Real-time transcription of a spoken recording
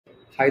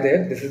Hi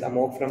there, this is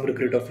Amok from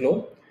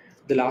Recruiterflow.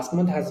 The last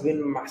month has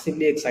been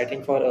massively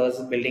exciting for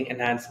us building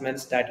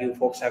enhancements that you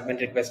folks have been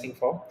requesting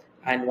for,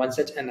 and one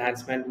such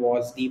enhancement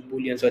was the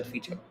Boolean search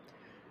feature.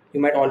 You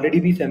might already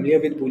be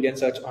familiar with Boolean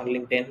search on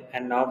LinkedIn,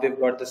 and now we've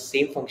got the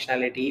same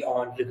functionality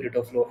on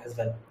Recruiterflow as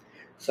well.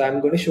 So I'm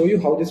going to show you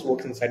how this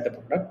works inside the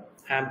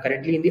product. I'm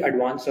currently in the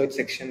advanced search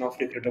section of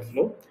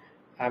Recruiterflow.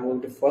 I'm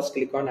going to first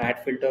click on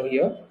add filter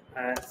here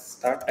and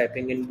start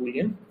typing in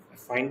Boolean.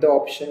 Find the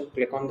option,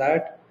 click on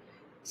that.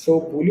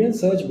 So Boolean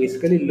search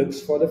basically looks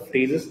for the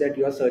phrases that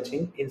you are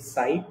searching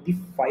inside the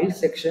file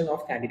section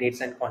of candidates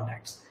and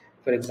contacts.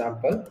 For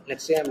example,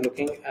 let's say I'm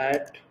looking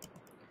at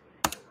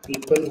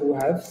people who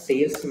have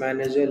sales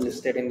manager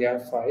listed in their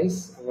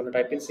files. I'm going to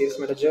type in sales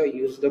manager,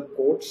 use the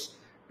quotes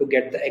to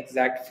get the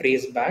exact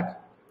phrase back.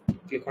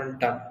 Click on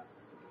done.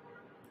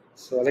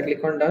 So as I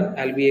click on done,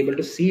 I'll be able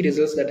to see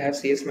results that have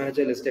sales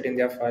manager listed in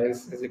their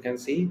files. As you can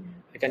see,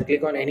 I can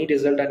click on any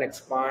result and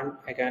expand.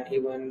 I can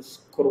even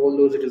scroll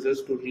those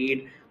results to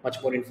read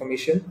much more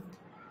information.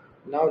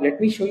 Now let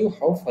me show you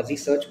how fuzzy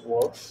search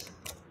works.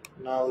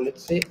 Now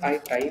let's say I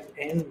type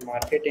in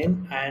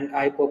marketing and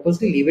I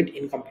purposely leave it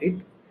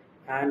incomplete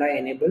and I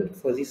enable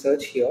fuzzy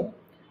search here.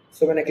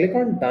 So when I click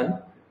on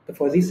done, the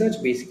fuzzy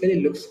search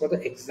basically looks for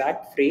the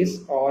exact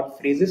phrase or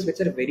phrases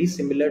which are very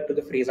similar to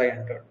the phrase I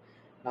entered.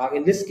 Now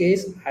in this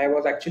case, I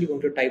was actually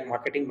going to type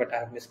marketing, but I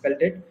have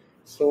misspelled it.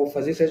 So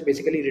fuzzy search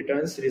basically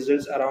returns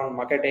results around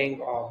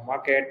marketing or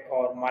market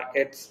or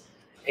markets,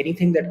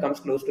 anything that comes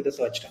close to the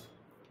search term.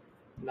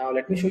 Now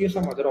let me show you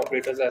some other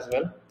operators as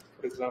well.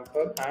 For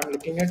example, I'm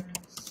looking at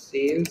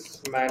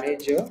sales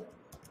manager,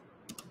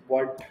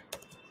 but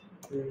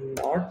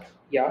not,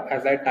 yeah,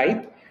 as I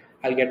type,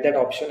 I'll get that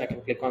option. I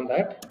can click on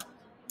that,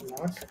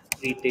 not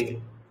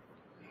retail.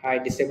 I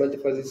disable the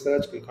fuzzy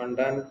search, click on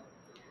done.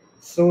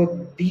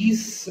 So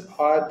these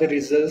are the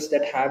results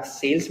that have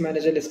sales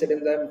manager listed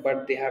in them,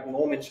 but they have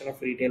no mention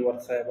of retail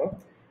whatsoever.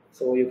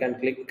 So you can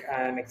click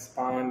and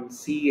expand,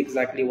 see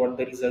exactly what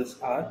the results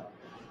are.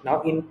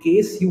 Now, in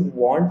case you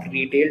want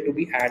retail to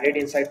be added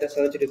inside the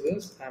search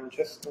results, I'm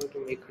just going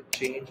to make a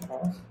change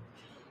of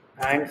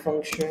and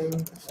function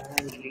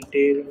and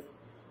retail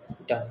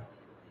done.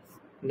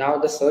 Now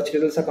the search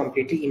results are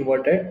completely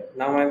inverted.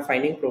 Now I'm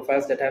finding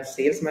profiles that have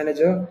sales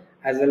manager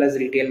as well as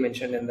retail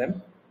mentioned in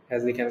them,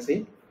 as we can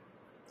see.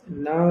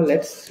 Now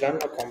let's run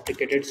a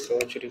complicated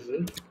search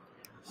result.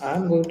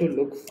 I'm going to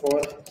look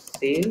for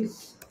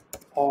sales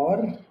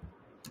or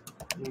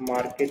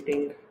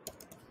marketing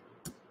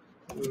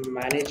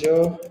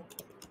manager,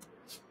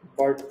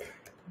 but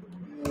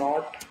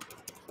not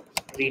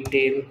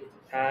retail,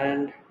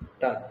 and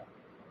done.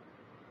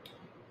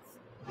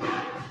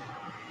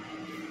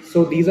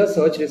 So these are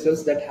search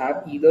results that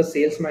have either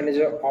sales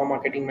manager or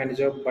marketing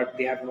manager, but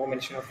they have no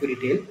mention of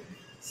retail.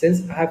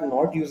 Since I have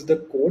not used the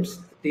codes,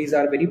 these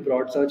are very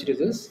broad search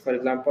results. For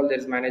example,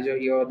 there's manager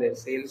here,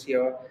 there's sales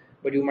here,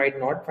 but you might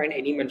not find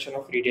any mention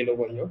of retail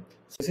over here.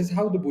 So this is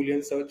how the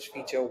Boolean search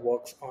feature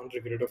works on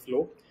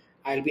Recruiterflow.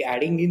 I'll be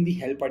adding in the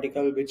help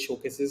article which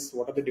showcases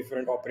what are the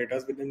different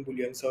operators within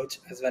Boolean search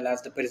as well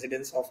as the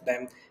precedence of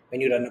them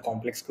when you run a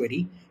complex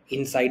query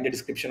inside the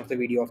description of the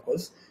video, of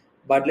course.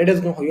 But let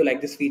us know how you like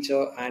this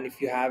feature, and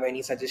if you have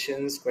any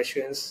suggestions,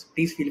 questions,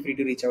 please feel free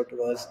to reach out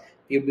to us.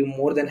 We'll be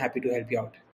more than happy to help you out.